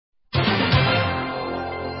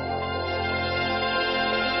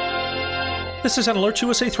This is an Alert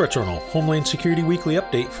USA Threat Journal, Homeland Security Weekly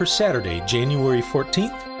Update for Saturday, January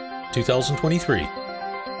 14th, 2023.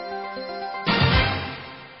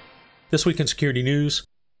 This week in security news.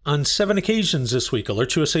 On 7 occasions this week,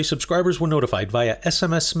 Alert USA subscribers were notified via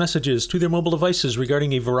SMS messages to their mobile devices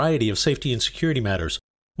regarding a variety of safety and security matters.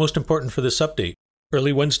 Most important for this update,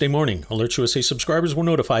 early Wednesday morning, Alert USA subscribers were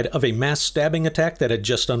notified of a mass stabbing attack that had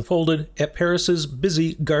just unfolded at Paris's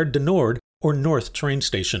busy Gare du Nord, or North train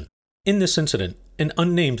station. In this incident, an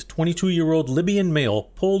unnamed 22-year-old Libyan male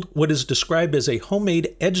pulled what is described as a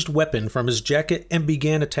homemade edged weapon from his jacket and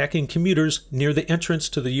began attacking commuters near the entrance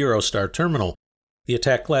to the Eurostar terminal. The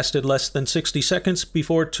attack lasted less than 60 seconds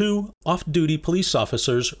before two off-duty police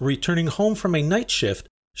officers returning home from a night shift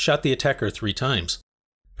shot the attacker 3 times.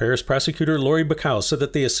 Paris prosecutor Laurie Bacall said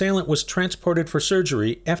that the assailant was transported for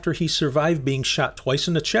surgery after he survived being shot twice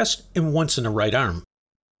in the chest and once in the right arm.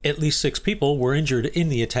 At least 6 people were injured in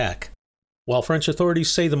the attack. While French authorities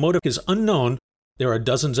say the motive is unknown, there are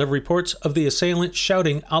dozens of reports of the assailant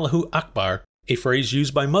shouting Allahu Akbar, a phrase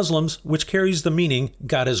used by Muslims which carries the meaning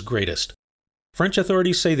God is greatest. French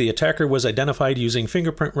authorities say the attacker was identified using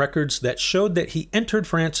fingerprint records that showed that he entered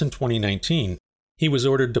France in 2019. He was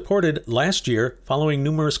ordered deported last year following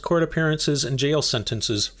numerous court appearances and jail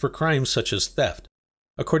sentences for crimes such as theft.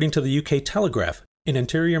 According to the UK Telegraph, an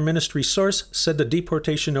Interior Ministry source said the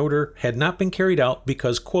deportation order had not been carried out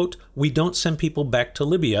because, quote, we don't send people back to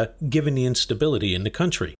Libya given the instability in the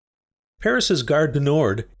country. Paris's Gare du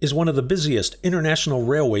Nord is one of the busiest international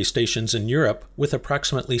railway stations in Europe, with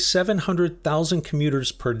approximately 700,000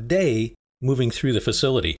 commuters per day moving through the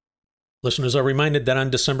facility. Listeners are reminded that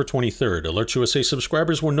on December 23rd, Alert USA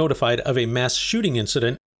subscribers were notified of a mass shooting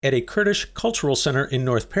incident at a Kurdish cultural center in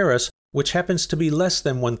North Paris, which happens to be less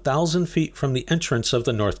than 1,000 feet from the entrance of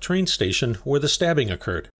the North train station where the stabbing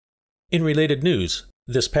occurred. In related news,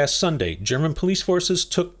 this past Sunday, German police forces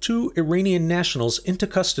took 2 Iranian nationals into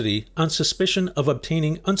custody on suspicion of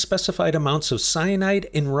obtaining unspecified amounts of cyanide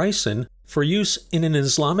and ricin for use in an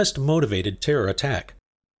Islamist-motivated terror attack.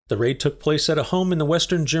 The raid took place at a home in the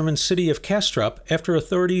western German city of Kastrup after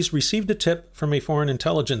authorities received a tip from a foreign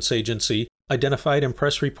intelligence agency identified in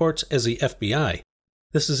press reports as the FBI.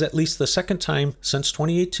 This is at least the second time since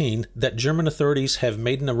 2018 that German authorities have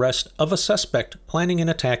made an arrest of a suspect planning an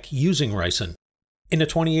attack using ricin. In a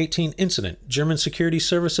 2018 incident, German security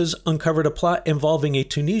services uncovered a plot involving a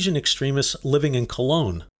Tunisian extremist living in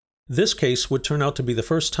Cologne. This case would turn out to be the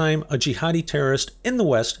first time a jihadi terrorist in the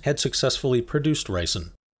West had successfully produced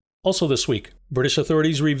ricin. Also this week, British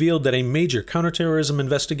authorities revealed that a major counterterrorism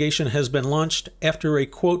investigation has been launched after a,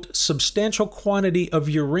 quote, substantial quantity of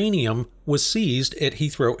uranium was seized at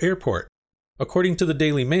Heathrow Airport. According to the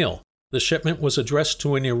Daily Mail, the shipment was addressed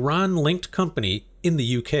to an Iran-linked company in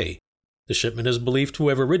the UK. The shipment is believed to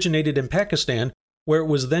have originated in Pakistan, where it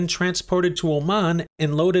was then transported to Oman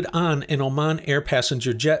and loaded on an Oman Air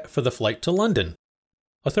passenger jet for the flight to London.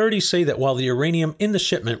 Authorities say that while the uranium in the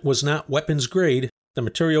shipment was not weapons grade, the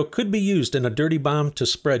material could be used in a dirty bomb to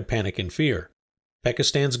spread panic and fear.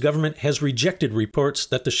 Pakistan's government has rejected reports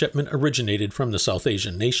that the shipment originated from the South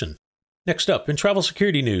Asian nation. Next up, in travel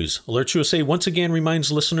security news, Alert USA once again reminds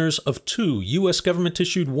listeners of 2 U.S.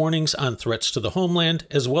 government-issued warnings on threats to the homeland,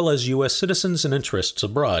 as well as U.S. citizens and interests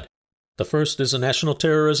abroad. The first is a National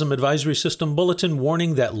Terrorism Advisory System bulletin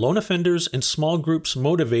warning that lone offenders and small groups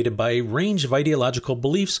motivated by a range of ideological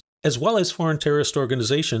beliefs, as well as foreign terrorist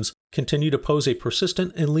organizations, continue to pose a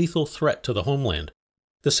persistent and lethal threat to the homeland.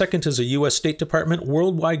 The second is a U.S. State Department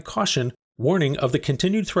worldwide caution warning of the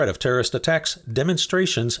continued threat of terrorist attacks,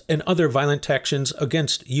 demonstrations, and other violent actions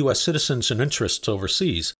against U.S. citizens and interests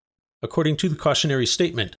overseas. According to the cautionary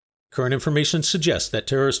statement, current information suggests that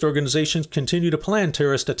terrorist organizations continue to plan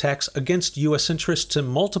terrorist attacks against U.S. interests in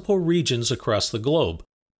multiple regions across the globe.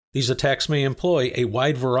 These attacks may employ a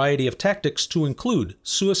wide variety of tactics to include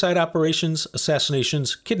suicide operations,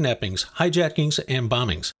 assassinations, kidnappings, hijackings, and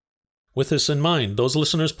bombings. With this in mind, those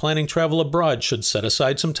listeners planning travel abroad should set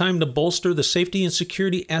aside some time to bolster the safety and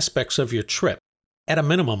security aspects of your trip. At a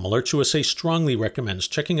minimum, Alert USA strongly recommends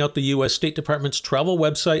checking out the U.S. State Department's travel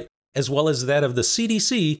website as well as that of the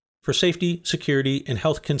CDC for safety, security, and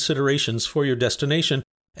health considerations for your destination,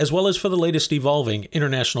 as well as for the latest evolving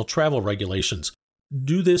international travel regulations.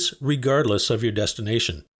 Do this regardless of your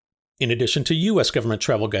destination. In addition to U.S. government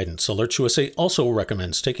travel guidance, Alert USA also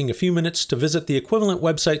recommends taking a few minutes to visit the equivalent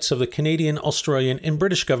websites of the Canadian, Australian, and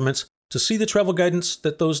British governments to see the travel guidance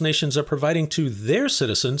that those nations are providing to their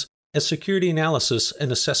citizens, as security analysis and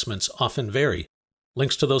assessments often vary.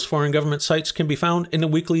 Links to those foreign government sites can be found in the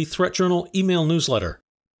weekly Threat Journal email newsletter.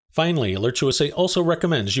 Finally, AlertsUSA also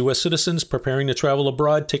recommends U.S. citizens preparing to travel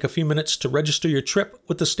abroad take a few minutes to register your trip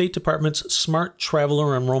with the State Department's Smart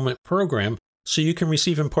Traveler Enrollment Program so you can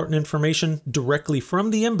receive important information directly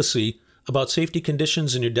from the embassy about safety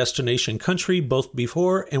conditions in your destination country both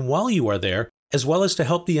before and while you are there, as well as to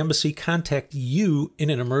help the embassy contact you in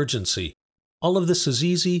an emergency. All of this is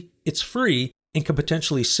easy, it's free, and can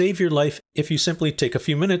potentially save your life if you simply take a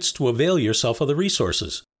few minutes to avail yourself of the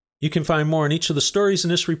resources. You can find more on each of the stories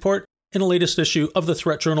in this report in the latest issue of the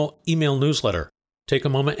Threat Journal email newsletter. Take a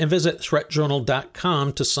moment and visit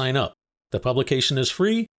threatjournal.com to sign up. The publication is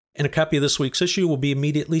free, and a copy of this week's issue will be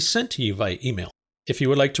immediately sent to you via email. If you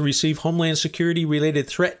would like to receive Homeland Security-related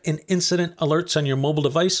threat and incident alerts on your mobile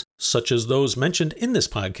device, such as those mentioned in this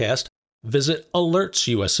podcast, visit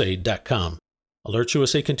alertsusa.com.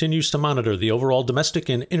 AlertsUSA continues to monitor the overall domestic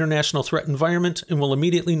and international threat environment and will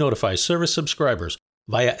immediately notify service subscribers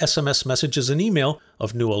via SMS messages and email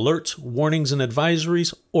of new alerts, warnings, and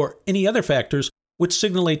advisories, or any other factors which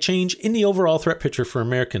signal a change in the overall threat picture for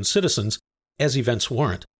American citizens as events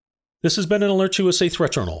warrant. This has been an AlertsUSA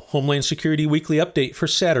Threat Journal Homeland Security Weekly Update for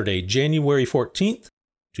Saturday, January 14th,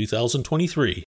 2023.